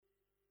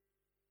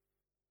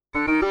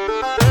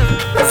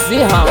जी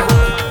हाँ,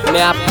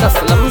 मैं आपका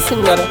स्लम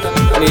सिंगर।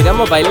 मेरा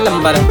मोबाइल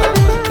नंबर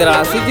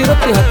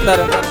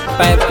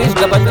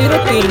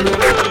 8303730003।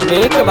 मैं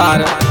एक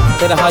बार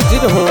फिर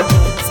हाजिर हूँ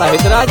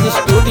शाहिदराज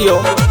स्टूडियो,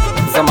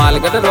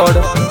 जमालगढ़ रोड,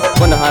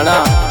 पुनहाना।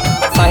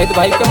 शाहिद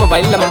भाई का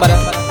मोबाइल नंबर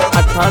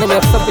 98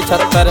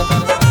 175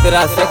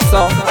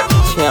 83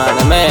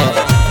 196।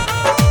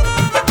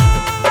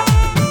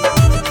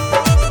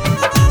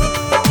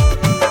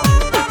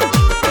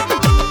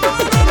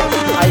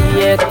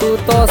 तू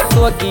तो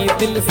स्वगी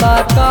दिल सा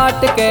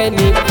काट के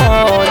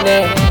निकोने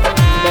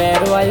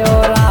मेरवायो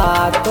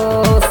रातो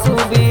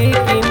सुबी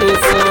की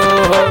मिसो।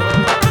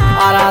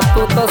 अरा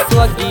तू तो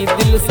स्वगी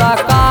दिल सा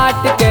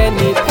काट के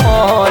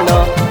निकोनो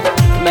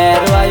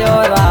मेरवायो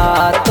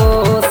रातो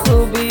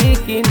सुबी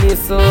की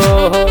मिसो।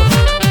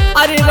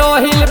 अरे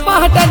रोहिल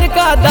पहटन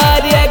का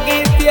दारिया की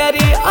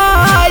तेरी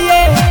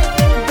आए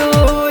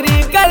दूरी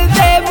कर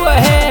दे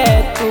मुहे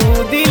तू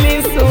दिल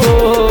सो।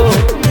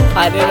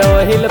 अरे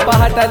रोहिल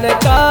पहटन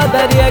का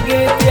दरिया की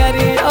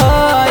तेरी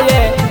आए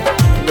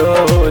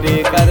दूरी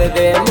कर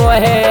दे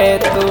मोहे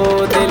तू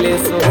दिल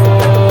सो।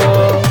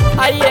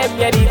 आइए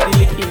मेरी दिल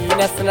की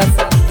नस नस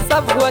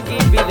सब होगी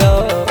बिलो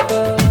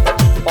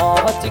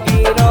पहुँच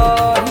गई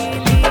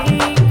रोहिली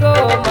को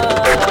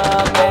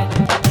में।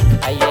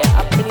 आइए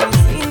अपनी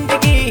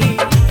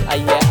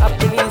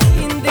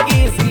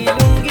जिंदगी सी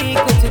लूंगी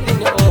कुछ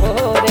दिन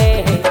और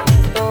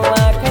तो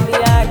आँखन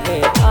आके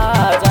आ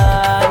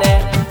जाने।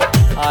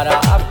 और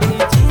अपनी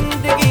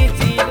जिंदगी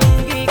जी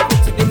लूंगी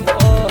कुछ दिन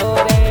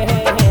और।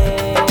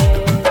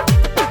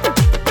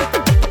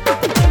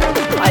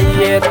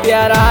 आइए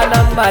तेरा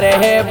नंबर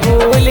है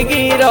भूल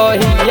गई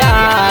रोहिल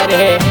यार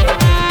है,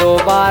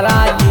 दोबारा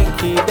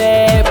लिखी दे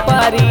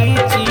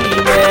परिची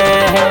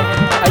में।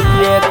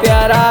 आइए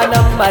तेरा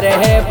नंबर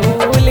है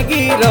भूल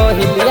गई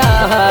रोहिल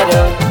यार,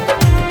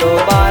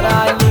 दोबारा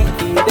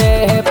लिखी दे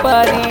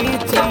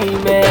परिची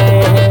में।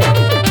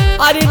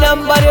 अरे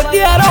नंबर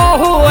तेरा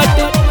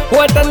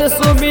वतन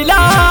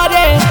सुमिला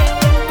रे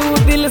तू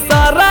दिल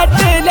सा रट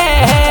ले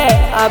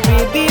अभी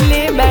दिल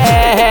में।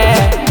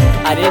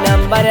 अरे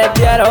नंबर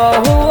तेरा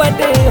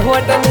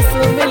वतन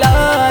सुमिला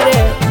रे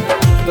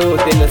तू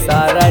दिल सा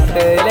रट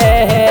ले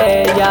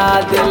या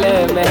दिल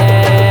में।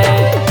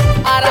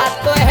 अरा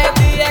तो है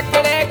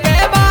दियकड़े के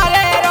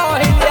बारे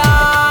रोहिल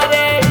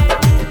यारे,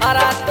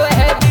 अरा तो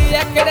है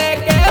दियकड़े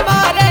के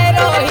बारे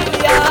रोहिल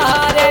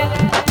यारे।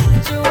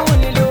 चुन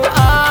लू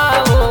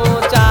आओ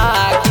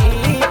चाकी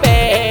पे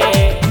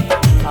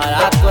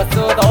अरा तो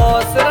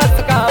दोस्त रस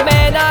का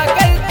मैं ना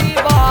करती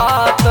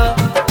बात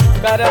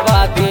करवा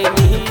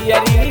देनी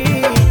अरी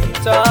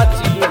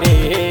चाची ने।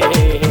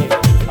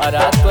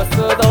 अरा तो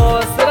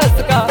दोस्त रस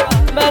का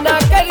मैं ना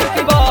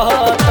करती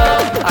बात।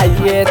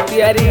 आइए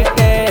तेरी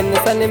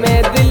टेंशन में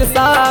दिल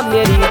सा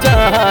मेरी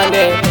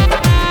जाने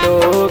तो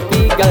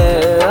की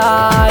गला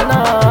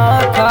ना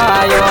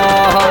खायो।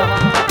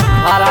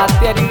 अरा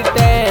तेरी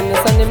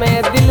टेंशन में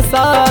दिल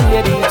सा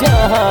मेरी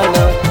जान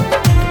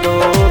तो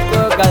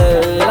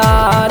गला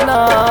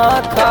ना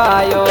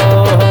खायो।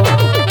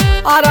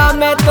 अरा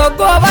मैं तो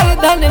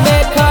गोवर्धन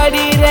में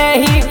खड़ी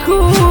रही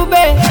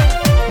खूबे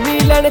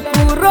मिलन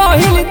तू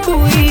रोहिल तू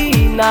ही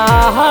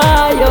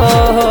नहायो।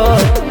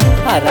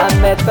 अरा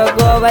मैं तो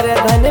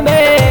गोवर्धन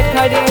में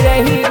खड़ी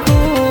रही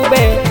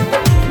खूबे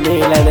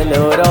मिलन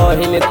लो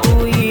रोहिल तू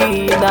ही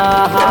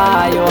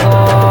नहायो।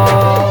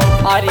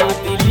 अरे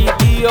दिली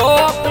दियो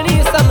अपनी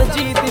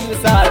समझी दिल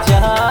सा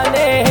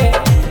जाने,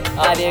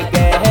 अरे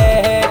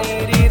गहरी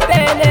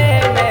रीतेने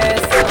में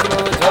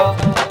समझो।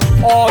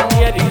 ओ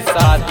मेरी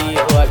शादी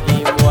होगी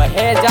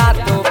मोहे जा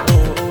तो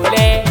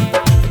भूले,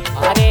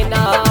 अरे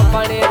ना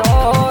पड़े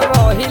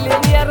रोहिल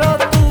मेरो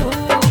तू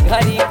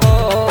घरी को।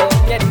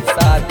 मेरी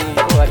शादी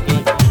होगी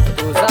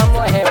तू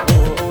मोहे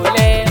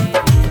भूले,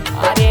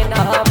 अरे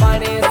ना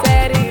पड़े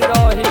सेरी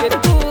रोहिल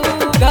तू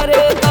घर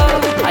को।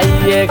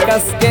 आइए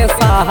कस के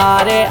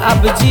सहारे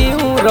अब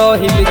जीऊं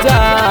रोहिल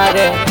जा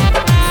रे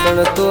सुन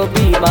तो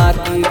भी माँ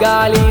की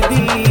गाली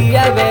दी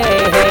वे।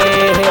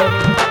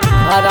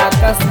 हरा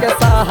कस के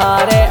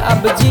सहारे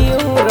अब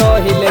जीऊं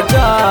रोहिल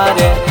जा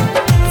रे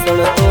सुन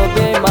तो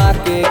बे माँ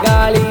के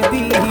गाली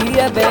दी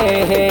वे।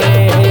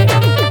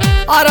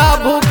 अरा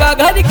भूखा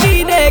घर की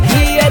ने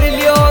घेर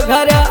लियो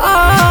घर आ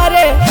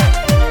रे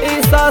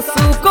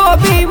सासू को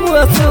भी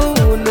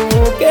मुसुनू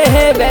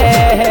कहबे।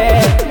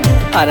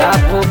 अरा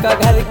भूखा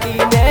घर की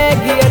ने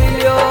घेर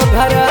लियो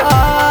घर आ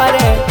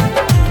रे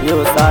यो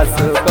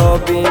सासू को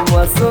भी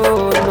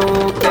मुसुनू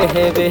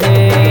कहबे।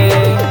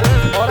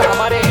 और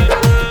हमारे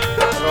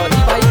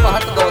रोहिल भाई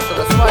पहट दोस्त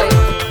रसवाए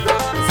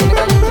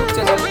जिनका यूट्यूब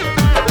चैनल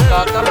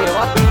काका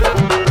मेवाती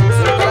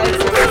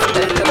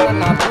सब्सक्राइब करना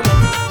ना भूलें।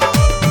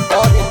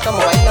 और इनका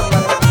मोबाइल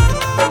नंबर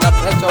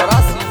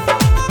 9084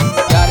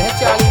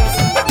 1140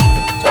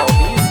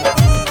 24।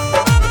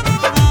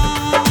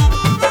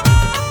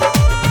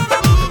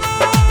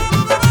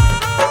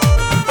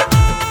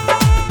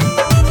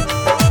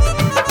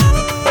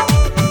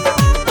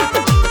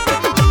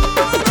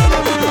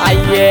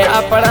 आइए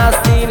अपना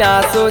सीना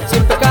सो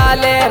चिपका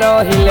ले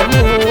रोहिल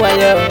मुँह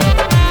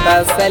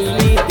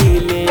तसल्ली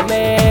दिल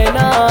में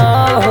ना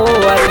हो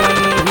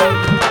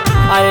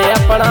अरे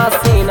अपना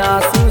सीना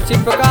सू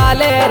चिपका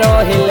ले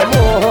रोहिल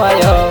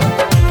मोहयो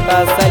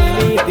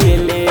तसल्ली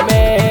दिल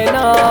में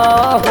ना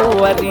हो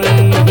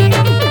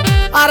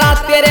अरा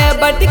तेरे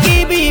बटकी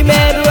भी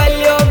मैं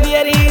रुअलियो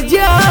मेरी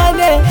जान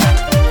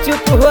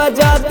चुप हो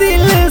जा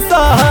दिल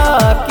सा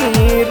की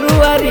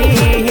रुअरी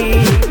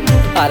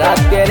अरा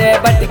तेरे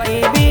बटकी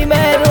भी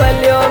मैं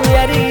रुअलियो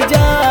मेरी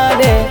जान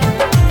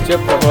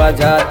चुप हो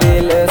जा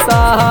दिल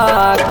सा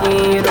की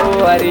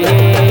रुअरी।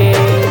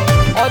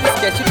 और इस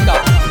कैसेट का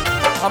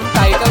हम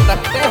टाइटल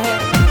रखते हैं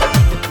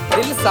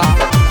दिल सा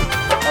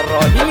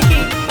रोहिल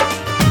की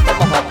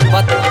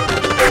मोहब्बत।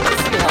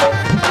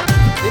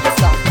 दिल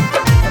सा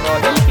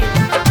रोहिल की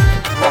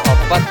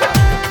मोहब्बत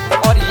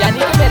और यानी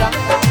कि मेरा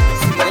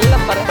सीरियल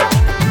नंबर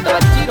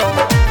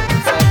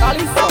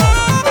 4765।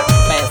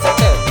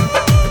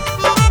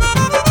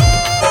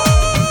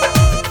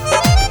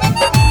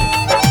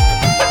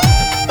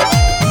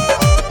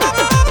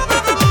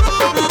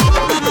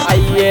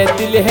 आइए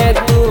दिल है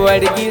तू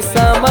अड़गी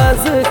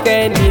समझ के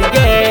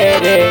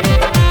निगेरे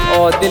ओ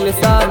दिल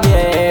सा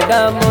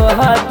मैडम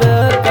हद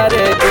कर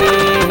दी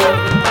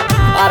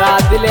अरा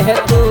दिल है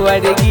तू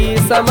अड़गी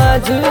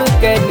समझ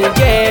के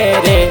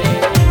निगेरे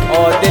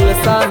ओ दिल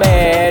सा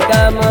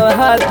मैडम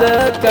हद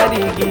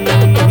करेगी।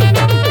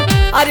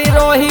 अरे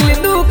रोहिल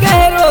तू कह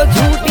रो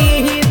झूठी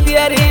ही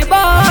तेरी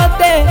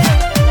बातें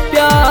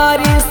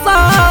प्यारी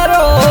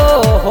सारो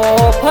हो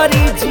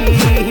फरीजी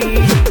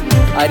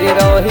अरे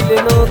रोहिल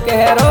नु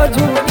कह रो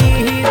झूठी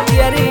ही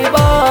तेरी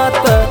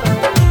बात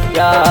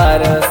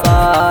प्यार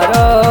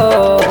सारो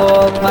हो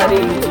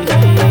फरीजी।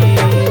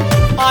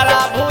 अरा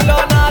भूलो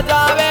ना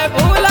जावे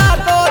भूला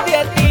तो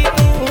देती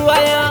तू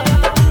आया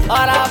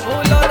अरा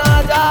भूलो ना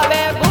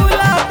जावे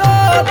भूला तो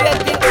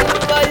देती तू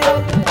आया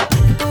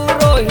तू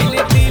रोहिल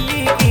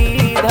दिली की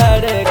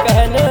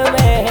धड़कन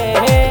में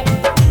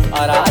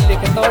अरा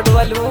लिख तो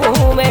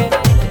डवलू में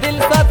दिल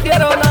सा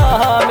तेरो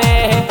नाम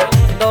में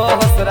तो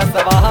हसरत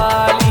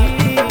वाली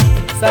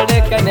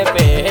सड़कन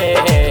पे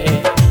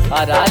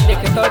अरा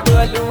लिख तो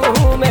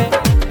डवलू में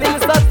दिल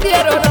सा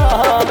तेरो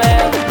नाम है।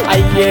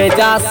 आइए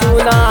जा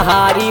सुना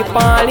हारी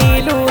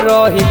पानी लू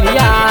रोहिल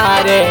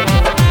यारे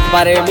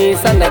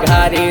परमिशन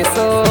घरी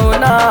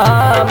सोना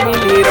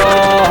मिली रो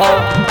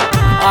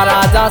और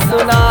आजा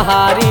सुना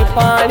हारी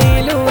पानी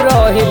लू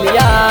रोहिल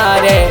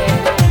यारे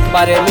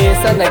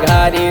परमिशन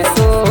घरी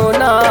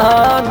सोना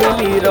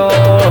मिली रो।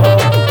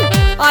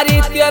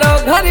 अरे तेरो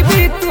घर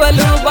भी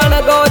तुलू बन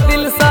गो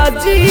दिल सा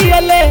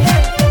जियले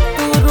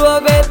तू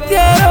रोवे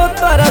तेरो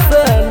तरस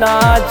ना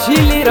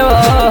झिली रो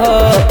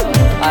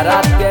अरा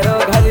तेरो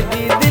घर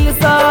भी दिल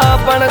सा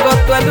बन गो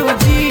तुलू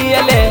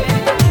जियले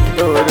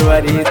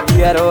तोरवरी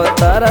तेरो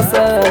तरस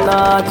ना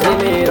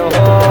झिली रो।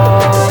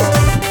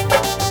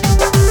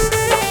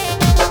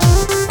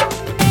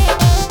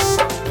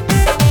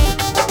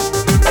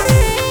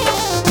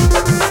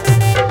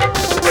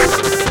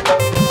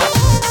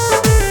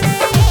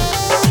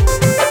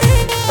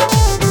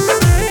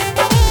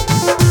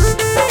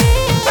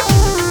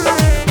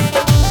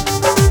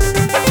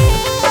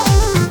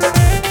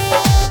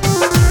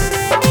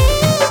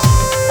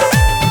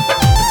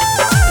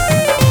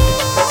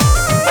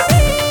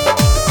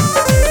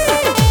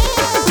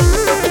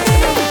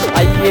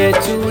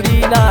 चूड़ी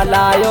ना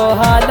लायो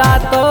हाला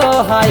तो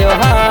हायो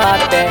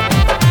हाथ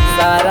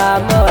सारा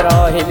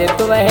मरोहिल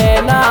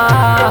तुम्हें ना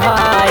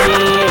हाई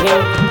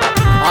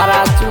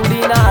अरा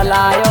चूड़ी ना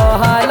लायो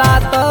हाला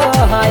तो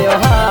हायो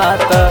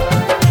हाथ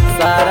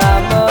सारा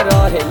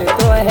मरोहिल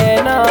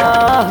तुम्हें ना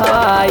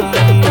हाई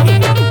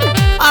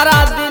अरा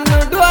दिन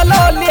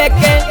डोलो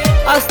लेके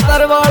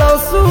अस्तर वालों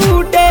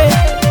सूटे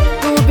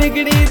तू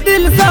बिगड़ी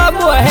दिल सा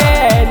मोहे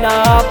ना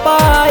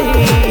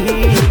पाई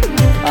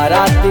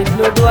अरा दिन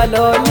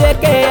डोलो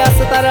लेके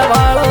अस्तर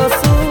वालों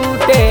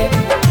सूटे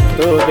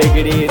तो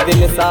बिगड़ी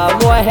दिल सा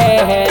मोहे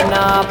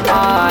ना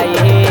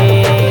पाए।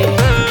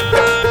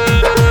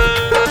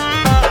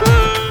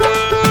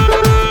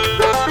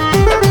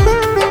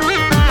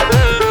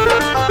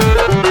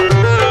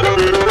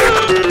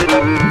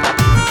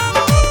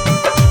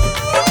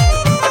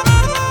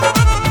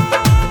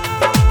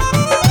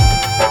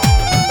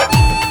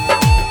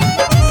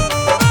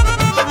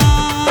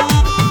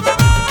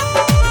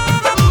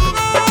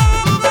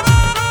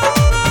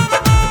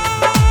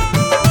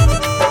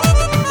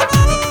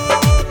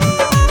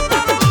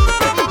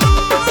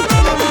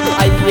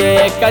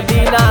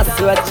 कदी ना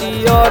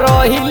सोचियो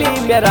रोहिली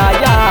मेरा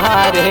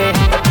यार है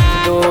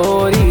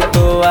दोरी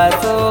तो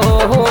ऐसो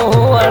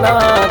होना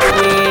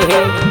के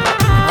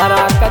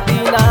हरा कदी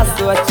ना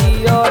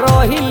सोचियो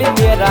रोहिल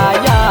मेरा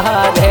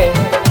यार है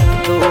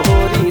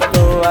दोरी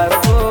तो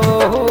ऐसो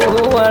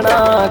होना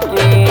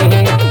के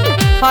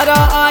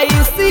हरा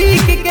आई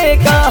सीख के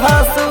कहा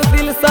सो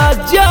दिल सा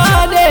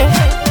जाने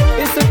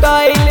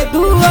स्टाइल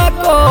धुआ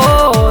को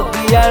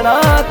दिया ना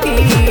की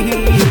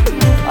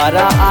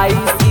हरा आई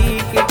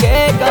के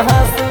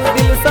कहाँ से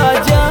दिल सा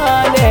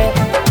जाने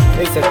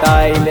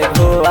स्टाइल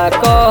धोआ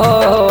को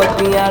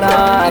दिया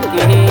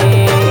की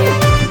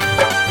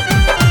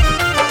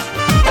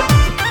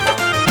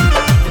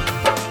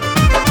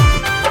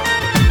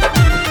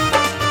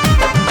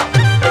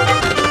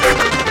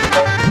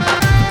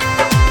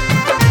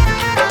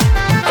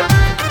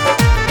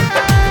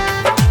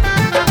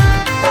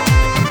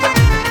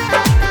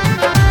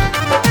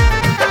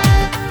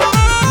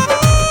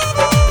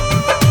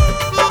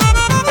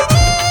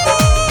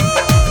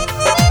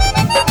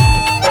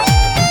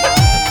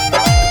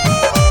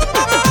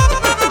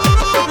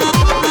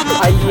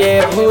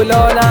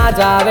भूलो ना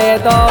जावे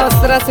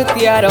दोस्त रस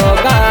त्यारो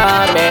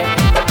गामे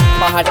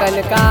पहटन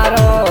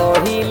कारो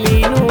ही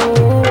लीनू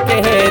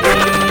कहरी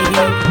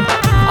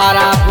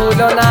अरा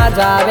भूलो ना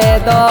जावे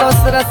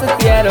दोस्त रस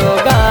त्यारो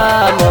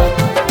गाम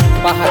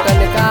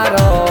पहटन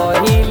कारो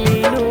ही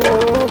लीनू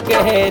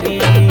कहरी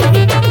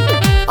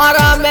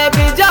अरा मैं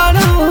भी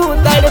जानू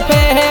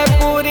तड़पे है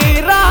पूरी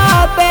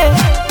रात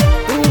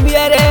तू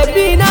मेरे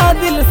बिना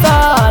दिल सा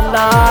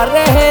ना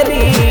रह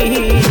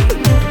रही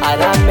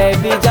अरा मैं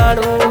भी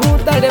जानू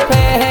तड़पे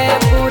है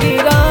पूरी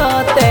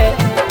रात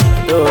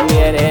तू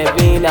मेरे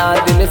बिना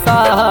दिल सा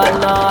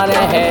ना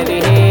रह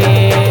रही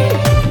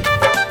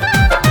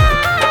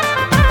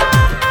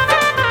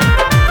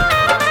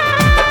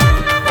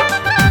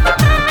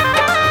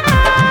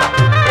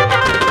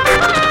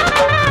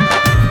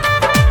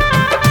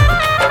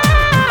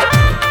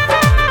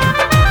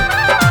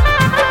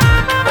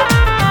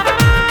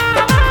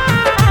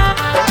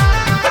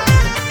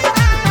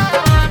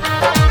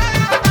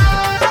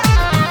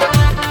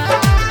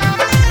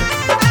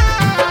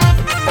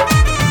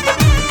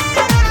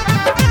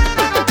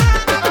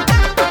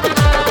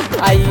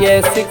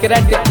ये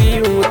सिगरेट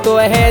पीऊं तो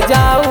है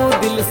जाऊं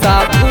दिल सा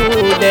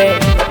भूले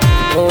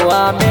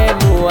धुआं में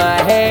मुआ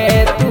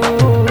है तू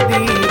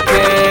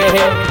दिखे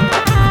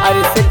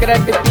अरे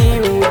सिगरेट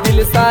पीऊं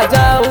दिल सा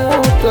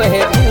जाऊं तो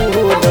है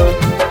भूलो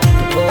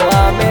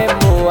धुआं में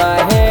मुआ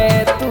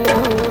है तू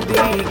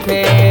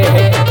दिखे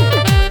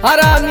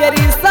हरा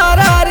मेरी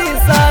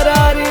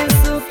सारारी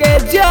सुके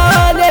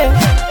जाने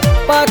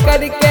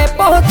पकड़ के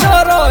पहुंचो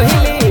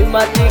रोहिली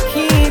मत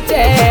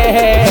खींचे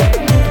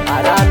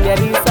अरा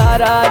मेरी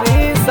सारा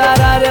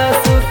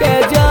सुके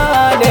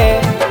जाने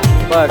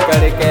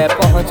पकड़ के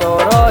पहुंचो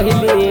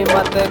रोहिली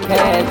मत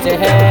खेच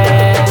है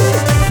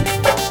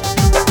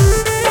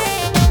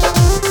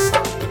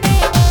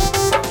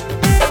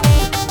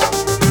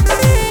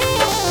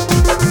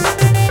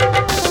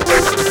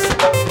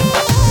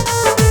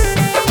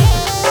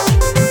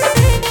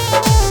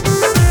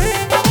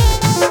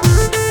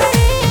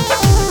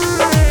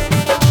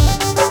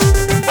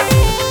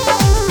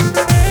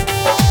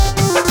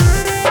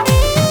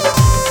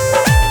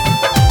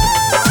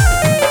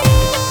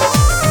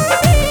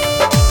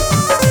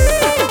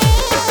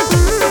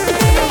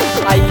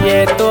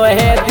तो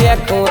है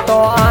देखूं तो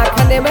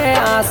आँखन में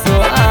आंसू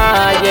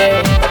आए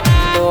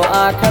तो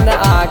आँखन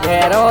आगे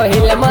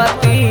रोहिल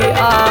मती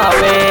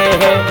आवे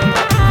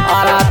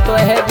आरा तो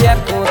है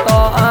देखूं तो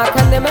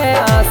आँखन में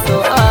आंसू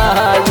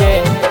आए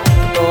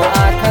तो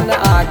आँखन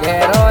आगे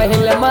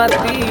रोहिल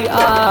मती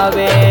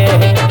आवे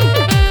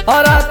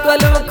आरा तो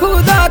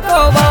खुदा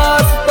को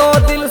वास तो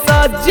दिल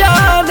सा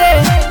जाने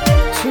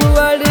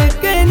छुअड़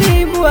के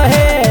नींबू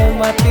है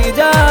मती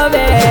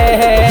जावे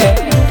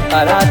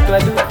अरा तो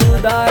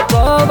खुदा को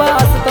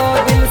वास तो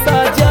दिल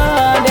सा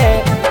जाने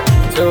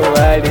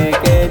छोड़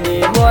के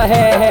नीमो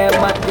है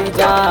मत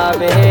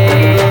जावे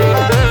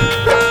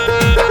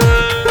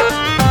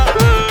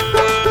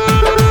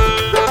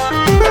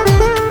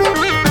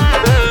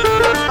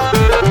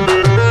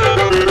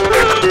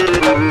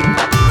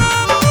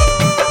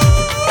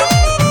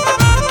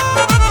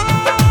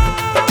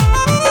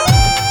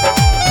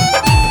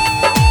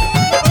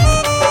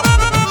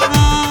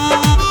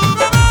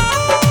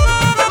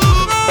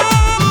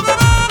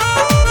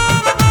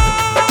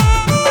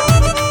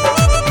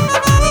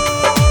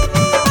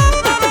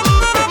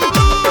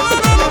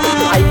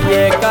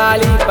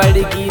काली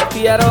पड़गी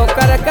पियरो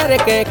कर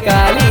के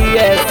काली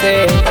ऐसे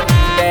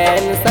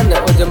टेंशन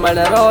उजमन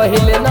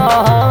रोहिल ना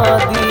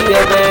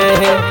दिए वे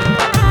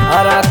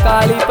हरा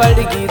काली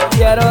पड़गी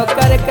पियरो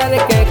कर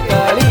के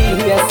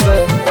काली ऐसे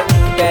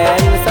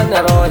टेंशन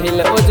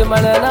रोहिल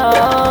उजमन ना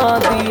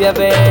दिए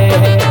वे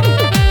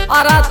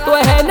अरा तो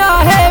है ना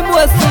है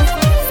मुझसे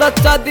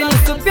सच्चा दिल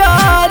से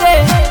प्यारे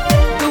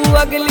तू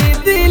अगली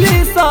दिल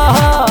सा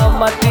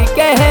मत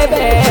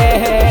कहवे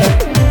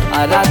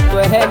अरा तो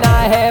है ना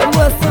है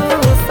मुझसे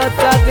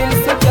सच्चा दिल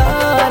से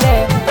प्यारे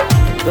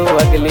तू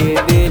अगली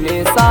दिल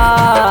सा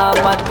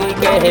मत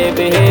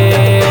कहवे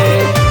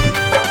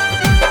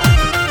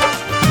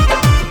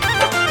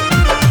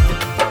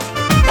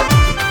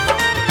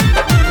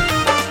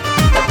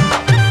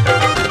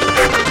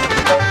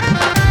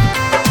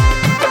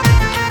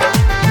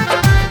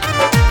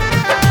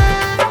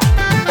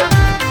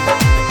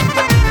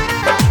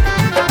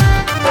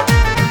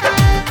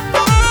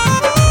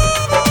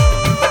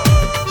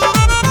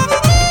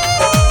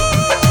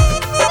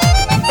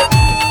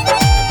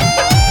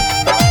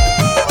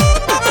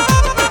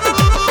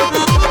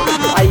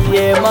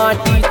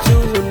माटी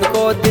चून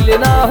को दिल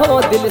ना हो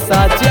दिल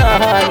सा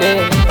जाने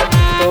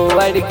तो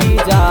अड़की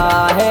जा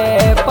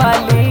है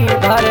पाली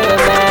भर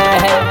में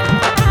है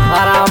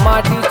हरा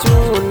माटी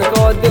चून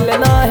को दिल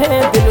ना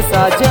है दिल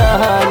सा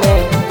जाने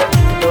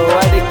तो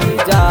अड़की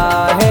जा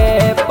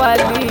है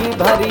पाली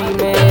भरी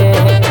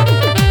में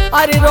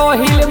अरे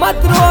रोहिल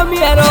मत रो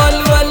मेरो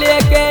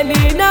लेके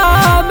नीना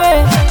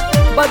में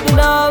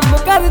बदनाम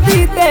कर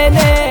दी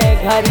तेने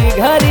घरी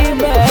घरी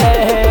में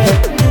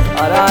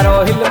अरा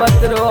रोहिल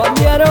मत रो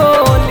मेरो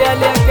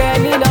ले